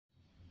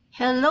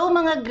Hello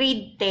mga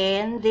grade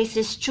 10, this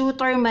is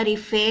Tutor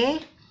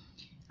Marife.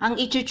 Ang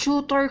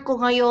itututor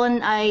ko ngayon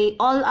ay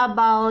all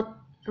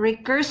about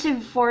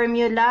recursive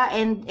formula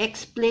and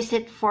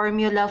explicit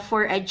formula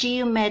for a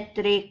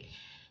geometric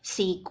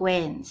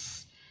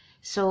sequence.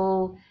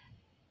 So,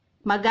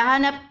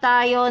 maghahanap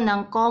tayo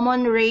ng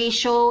common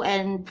ratio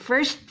and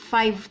first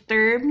 5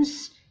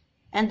 terms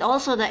and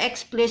also the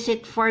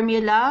explicit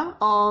formula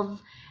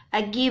of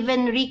a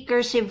given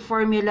recursive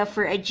formula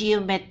for a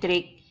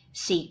geometric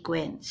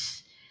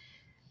sequence.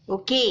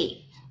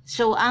 Okay,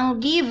 so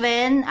ang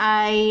given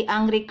ay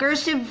ang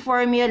recursive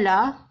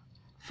formula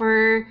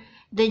for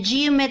the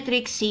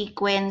geometric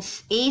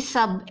sequence a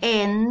sub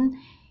n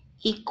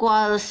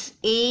equals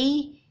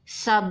a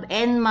sub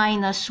n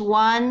minus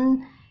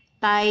 1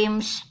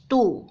 times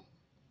 2.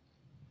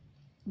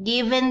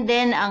 Given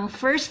din ang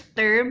first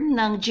term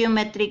ng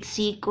geometric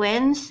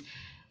sequence,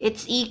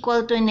 it's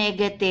equal to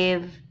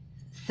negative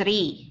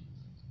 3.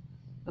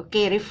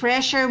 Okay,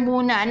 refresher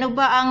muna. Ano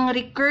ba ang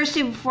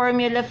recursive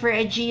formula for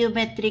a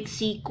geometric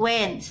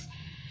sequence?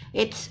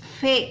 It's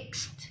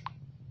fixed.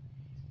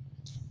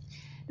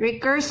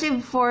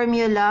 Recursive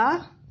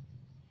formula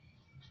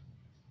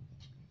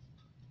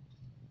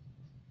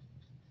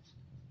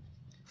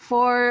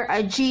for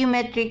a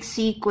geometric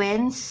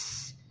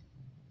sequence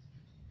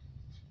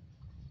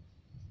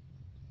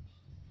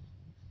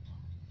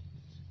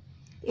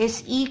is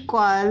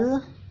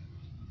equal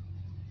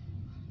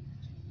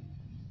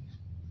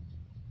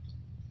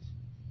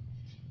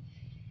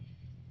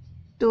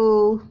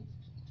to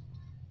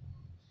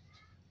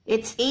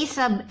it's a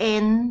sub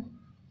n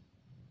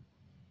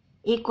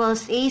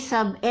equals a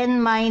sub n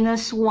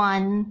minus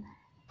 1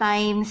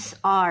 times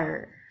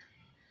r.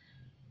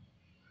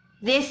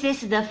 This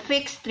is the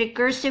fixed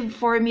recursive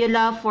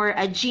formula for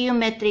a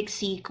geometric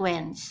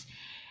sequence.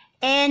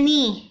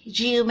 Any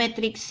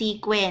geometric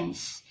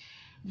sequence,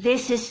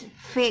 this is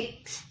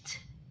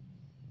fixed.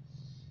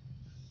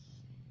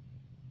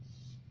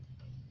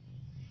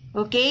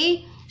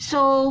 Okay?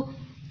 So,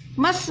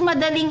 mas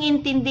madaling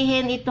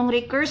intindihin itong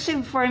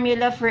recursive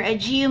formula for a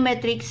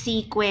geometric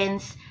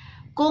sequence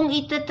kung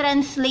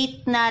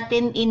ita-translate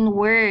natin in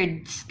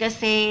words.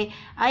 Kasi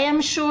I am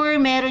sure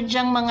meron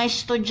dyang mga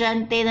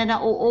estudyante na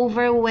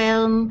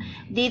na-overwhelm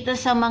dito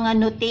sa mga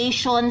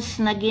notations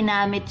na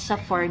ginamit sa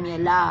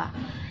formula.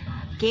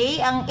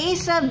 Okay? Ang a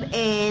sub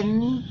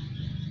n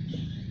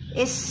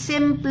is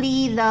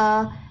simply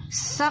the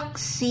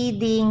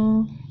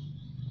succeeding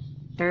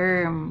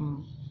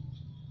term.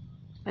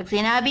 Pag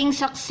sinabing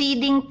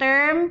succeeding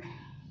term,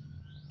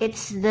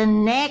 it's the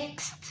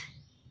next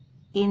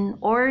in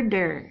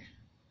order.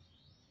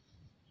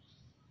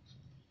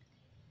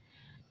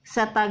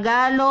 Sa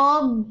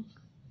Tagalog,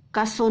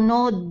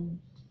 kasunod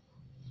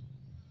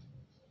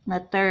na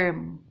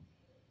term.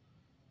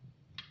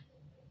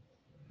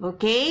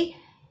 Okay?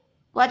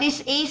 What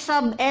is a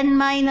sub n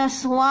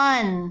minus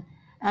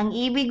 1? Ang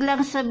ibig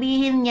lang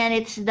sabihin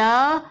niyan, it's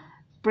the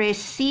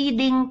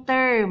preceding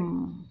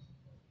term.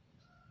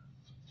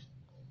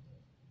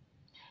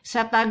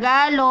 Sa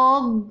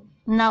Tagalog,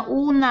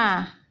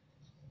 nauna.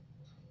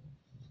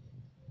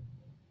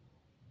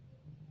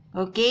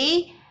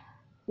 Okay?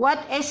 What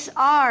is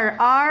R?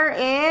 R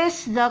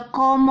is the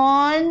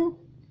common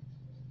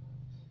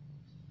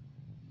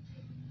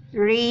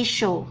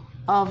ratio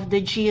of the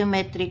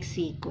geometric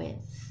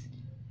sequence.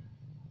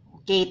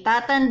 Okay,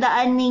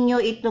 tatandaan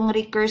ninyo itong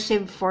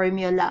recursive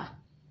formula.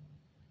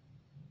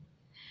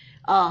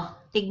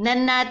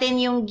 Tignan natin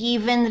yung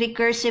given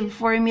recursive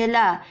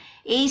formula.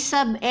 A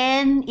sub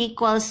n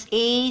equals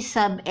a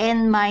sub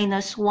n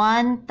minus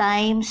 1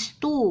 times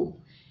 2.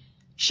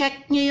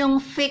 Check nyo yung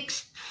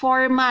fixed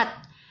format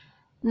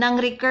ng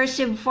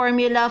recursive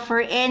formula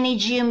for any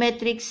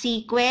geometric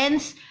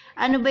sequence.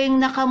 Ano ba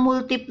yung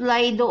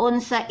nakamultiply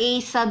doon sa a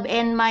sub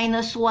n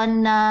minus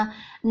 1 na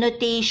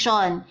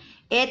notation?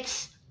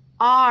 It's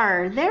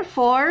r.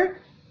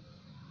 Therefore,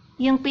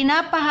 yung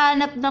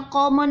pinapahanap na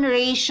common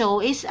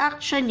ratio is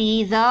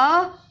actually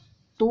the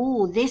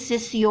 2. This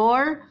is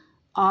your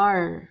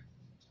R.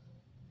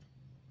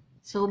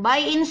 So, by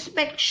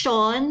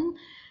inspection,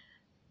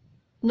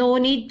 no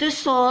need to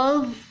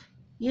solve,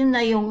 yun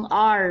na yung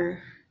R.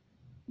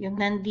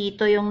 Yung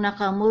nandito yung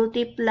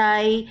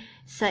nakamultiply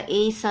sa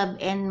a sub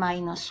n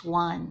minus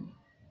 1.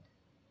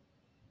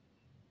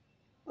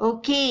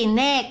 Okay,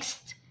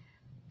 next.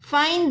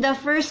 Find the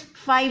first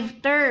 5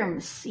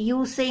 terms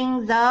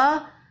using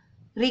the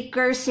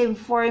recursive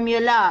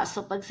formula.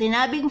 So, pag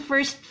sinabing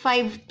first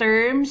 5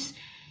 terms,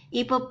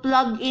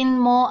 ipa-plug in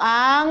mo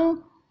ang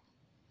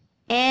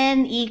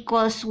n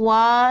equals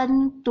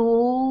 1,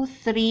 2,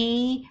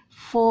 3,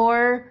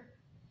 4,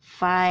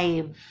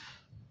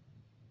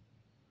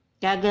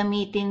 5.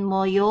 Gagamitin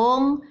mo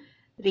yung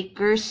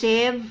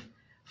recursive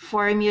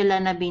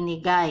formula na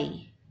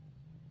binigay.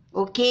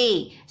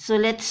 Okay, so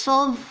let's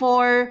solve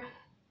for,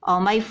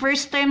 my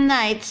first term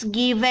na, it's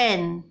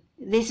given.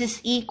 This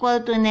is equal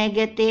to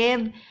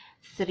negative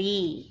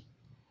 3.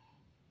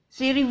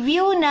 So,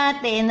 review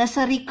natin na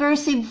sa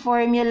recursive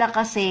formula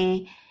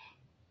kasi,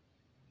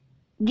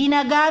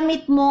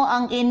 ginagamit mo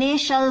ang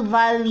initial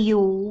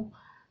value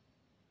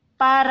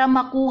para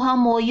makuha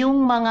mo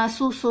yung mga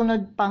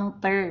susunod pang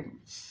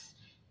terms.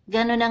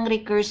 Ganun ang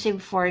recursive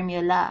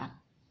formula.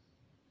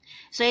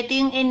 So, ito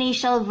yung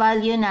initial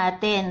value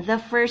natin.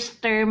 The first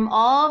term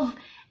of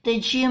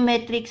the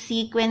geometric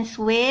sequence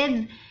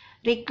with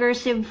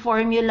recursive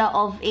formula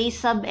of a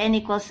sub n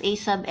equals a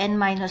sub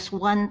n minus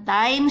 1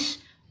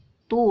 times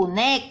 2.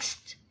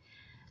 Next,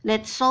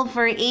 let's solve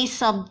for a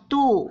sub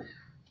 2.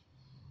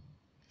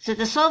 So,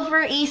 to solve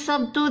for a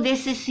sub 2,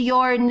 this is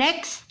your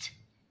next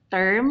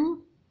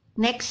term.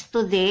 Next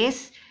to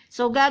this.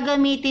 So,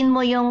 gagamitin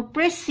mo yung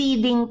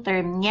preceding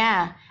term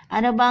niya.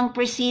 Ano ba ang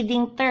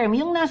preceding term?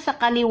 Yung nasa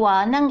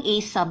kaliwa ng a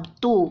sub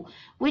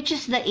 2, which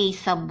is the a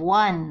sub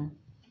 1.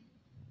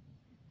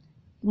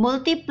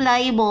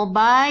 Multiply mo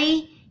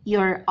by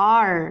your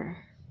r.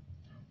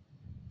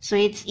 So,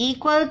 it's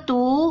equal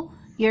to,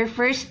 your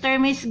first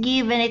term is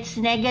given, it's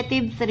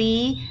negative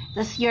 3,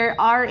 thus your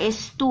r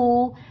is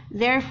 2,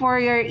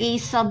 therefore your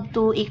a sub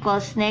 2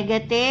 equals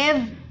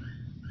negative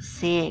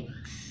 6.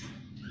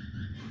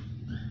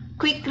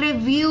 Quick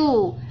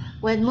review.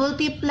 When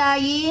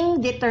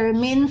multiplying,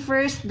 determine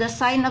first the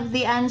sign of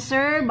the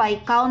answer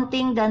by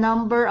counting the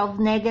number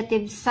of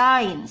negative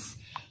signs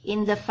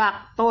in the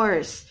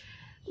factors.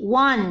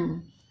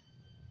 1.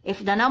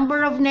 If the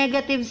number of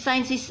negative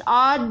signs is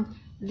odd,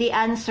 the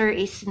answer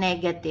is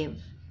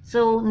negative.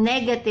 So,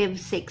 negative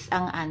 6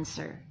 ang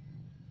answer.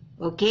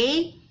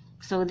 Okay?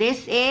 So,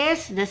 this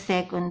is the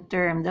second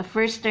term. The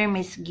first term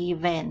is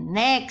given.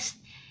 Next,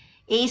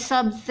 a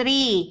sub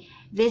 3.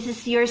 This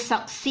is your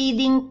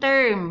succeeding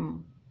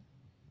term.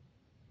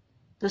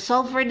 To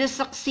solve for the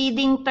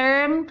succeeding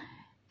term,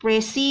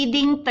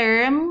 preceding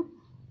term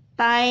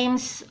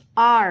times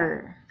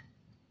r.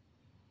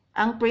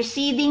 Ang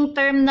preceding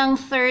term ng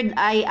third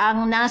ay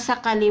ang nasa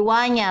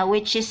kaliwa niya,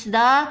 which is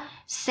the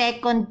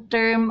second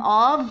term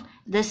of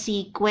the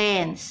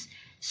sequence.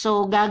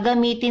 So,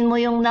 gagamitin mo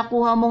yung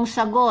nakuha mong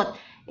sagot.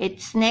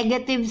 It's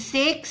negative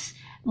 6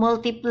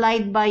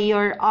 multiplied by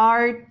your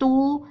r2.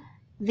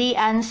 The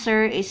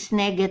answer is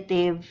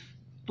negative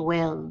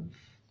 12.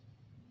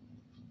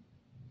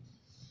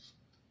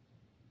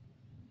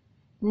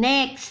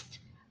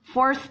 Next,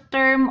 fourth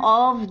term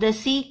of the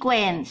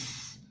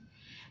sequence.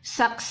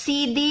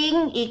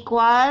 Succeeding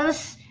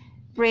equals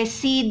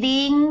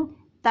preceding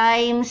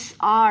times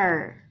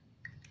r.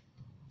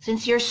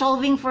 Since you're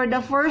solving for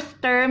the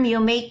fourth term, you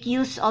make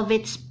use of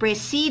its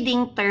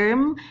preceding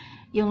term,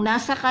 yung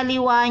nasa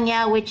kaliwa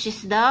niya, which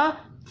is the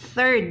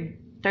third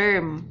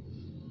term.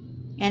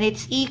 And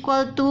it's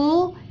equal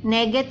to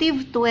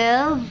negative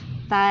 12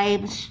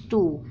 times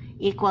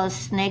 2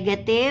 equals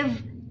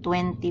negative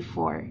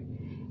 24.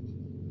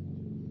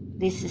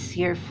 This is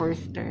your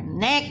fourth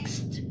term.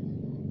 Next,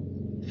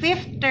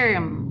 fifth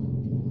term.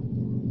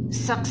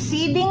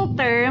 Succeeding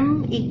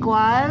term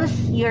equals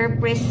your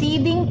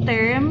preceding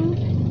term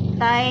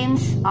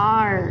times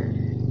r.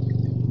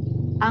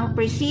 Ang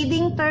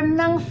preceding term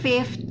ng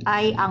fifth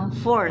ay ang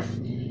fourth.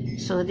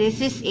 So,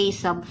 this is a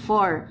sub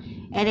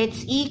 4. And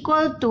it's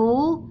equal to,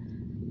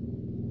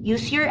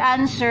 use your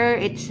answer,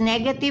 it's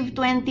negative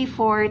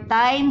 24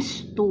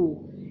 times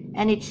 2.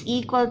 And it's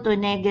equal to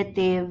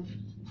negative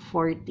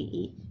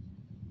 48.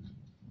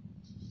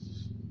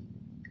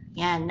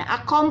 Yan,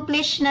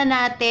 na-accomplish na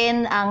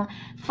natin ang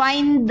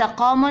find the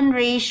common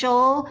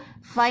ratio,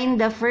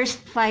 find the first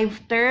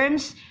 5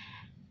 terms.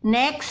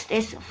 Next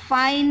is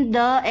find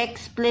the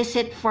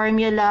explicit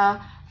formula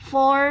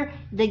for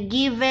the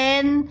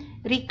given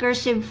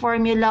recursive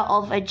formula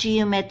of a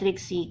geometric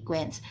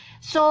sequence.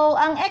 So,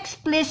 ang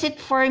explicit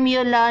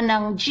formula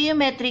ng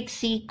geometric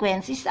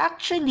sequence is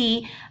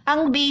actually,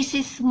 ang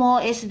basis mo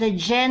is the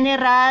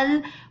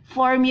general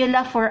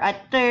formula for a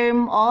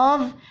term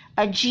of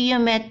a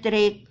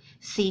geometric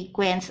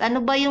sequence.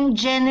 Ano ba yung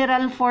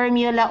general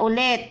formula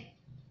ulit?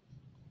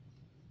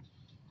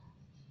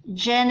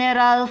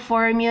 General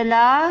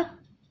formula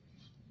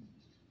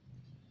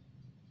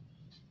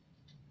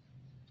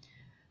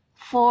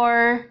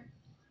for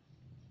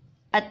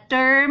a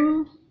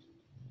term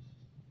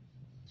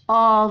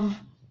of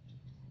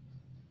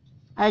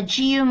a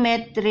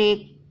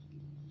geometric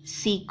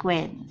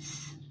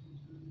sequence.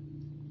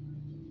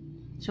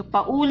 So,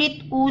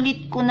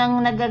 paulit-ulit ko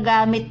nang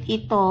nagagamit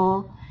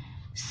ito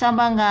sa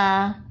mga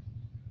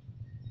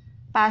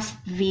past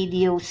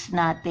videos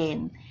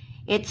natin.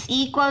 It's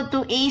equal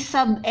to a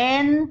sub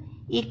n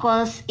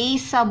equals a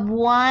sub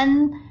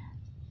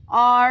 1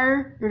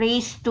 r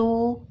raised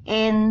to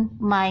n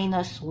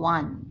minus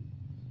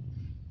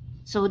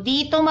 1. So,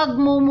 dito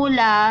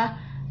magmumula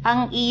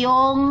ang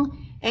iyong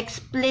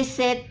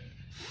explicit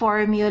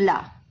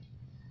formula.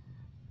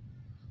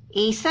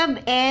 A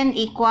sub n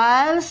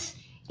equals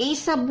a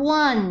sub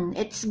 1.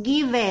 It's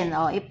given.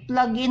 O,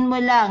 i-plug in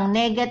mo lang.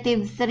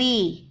 Negative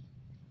 3.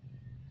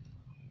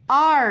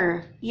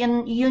 R.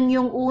 Yun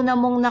yung una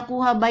mong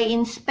nakuha by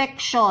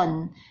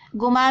inspection.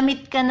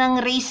 Gumamit ka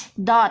ng raised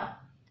dot.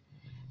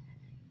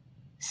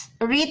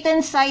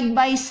 written side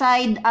by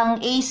side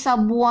ang a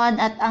sub 1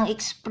 at ang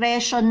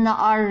expression na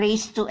r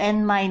raised to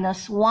n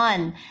minus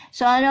 1.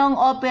 So, anong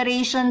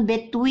operation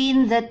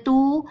between the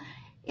two?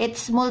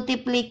 It's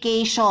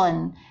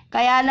multiplication.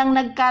 Kaya lang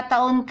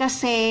nagkataon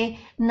kasi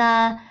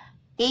na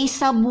a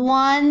sub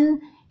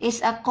 1 is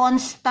a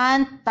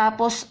constant,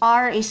 tapos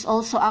r is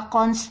also a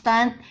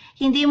constant.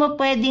 Hindi mo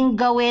pwedeng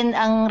gawin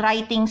ang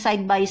writing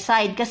side by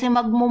side kasi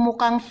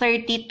magmumukhang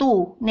 32,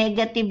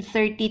 negative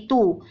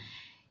 32.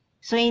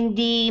 So,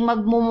 hindi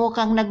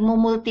magmumukhang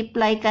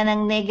nagmumultiply ka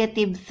ng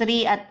negative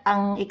 3 at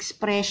ang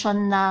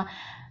expression na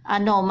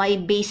may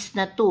base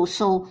na 2.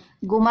 So,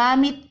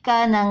 gumamit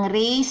ka ng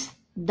raised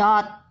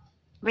dot.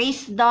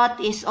 Raised dot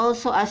is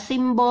also a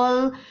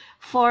symbol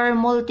for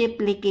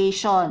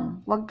multiplication.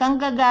 Huwag kang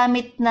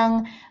gagamit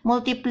ng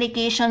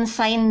multiplication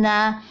sign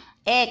na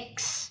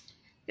X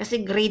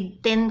kasi grade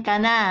 10 ka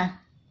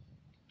na.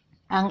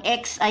 Ang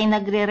X ay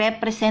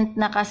nagre-represent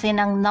na kasi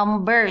ng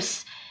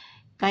numbers.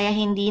 Kaya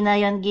hindi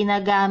na yon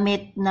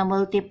ginagamit na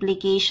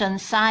multiplication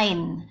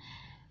sign.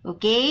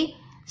 Okay?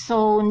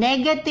 So,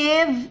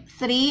 negative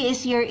 3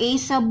 is your a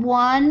sub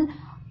 1.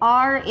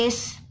 R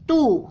is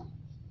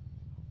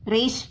 2.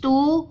 Raised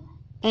to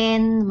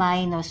n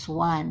minus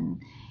 1.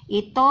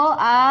 Ito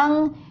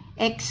ang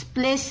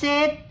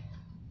explicit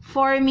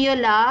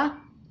formula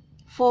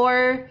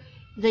for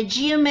the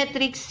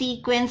geometric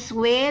sequence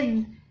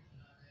with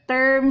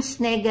terms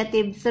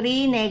negative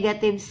 3,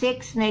 negative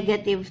 6,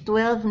 negative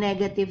 12,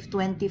 negative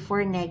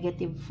 24,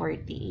 negative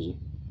 48.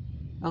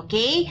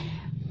 Okay?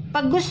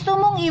 Pag gusto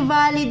mong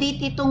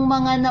i-validate itong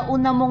mga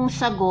nauna mong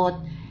sagot,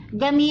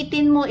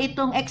 gamitin mo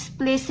itong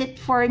explicit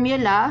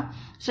formula.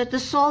 So, to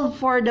solve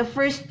for the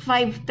first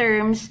 5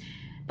 terms,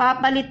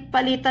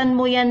 papalit-palitan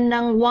mo yan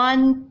ng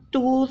 1,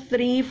 2,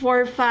 3,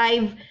 4,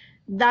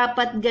 5.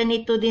 Dapat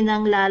ganito din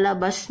ang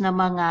lalabas na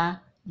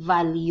mga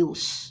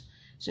values.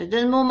 So,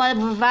 doon mo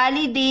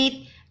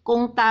ma-validate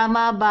kung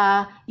tama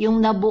ba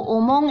yung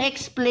nabuo mong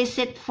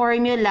explicit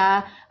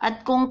formula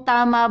at kung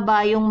tama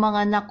ba yung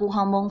mga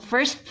nakuha mong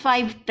first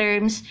 5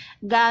 terms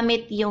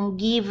gamit yung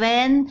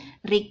given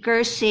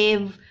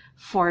recursive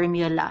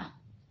formula.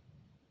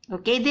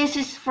 Okay, this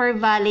is for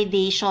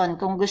validation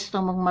kung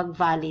gusto mong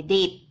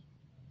mag-validate.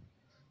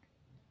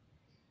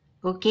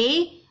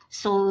 Okay,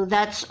 so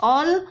that's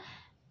all.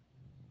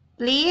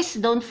 Please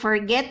don't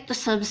forget to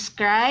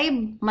subscribe.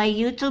 My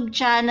YouTube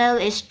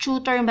channel is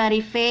Tutor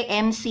Marife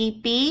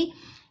MCP.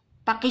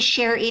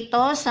 Paki-share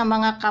ito sa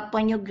mga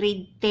kapwa nyo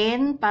grade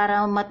 10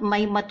 para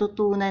may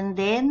matutunan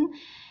din.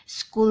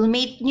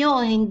 Schoolmate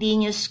nyo o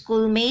hindi nyo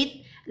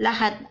schoolmate,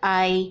 lahat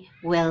ay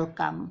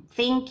welcome.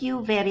 Thank you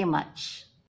very much.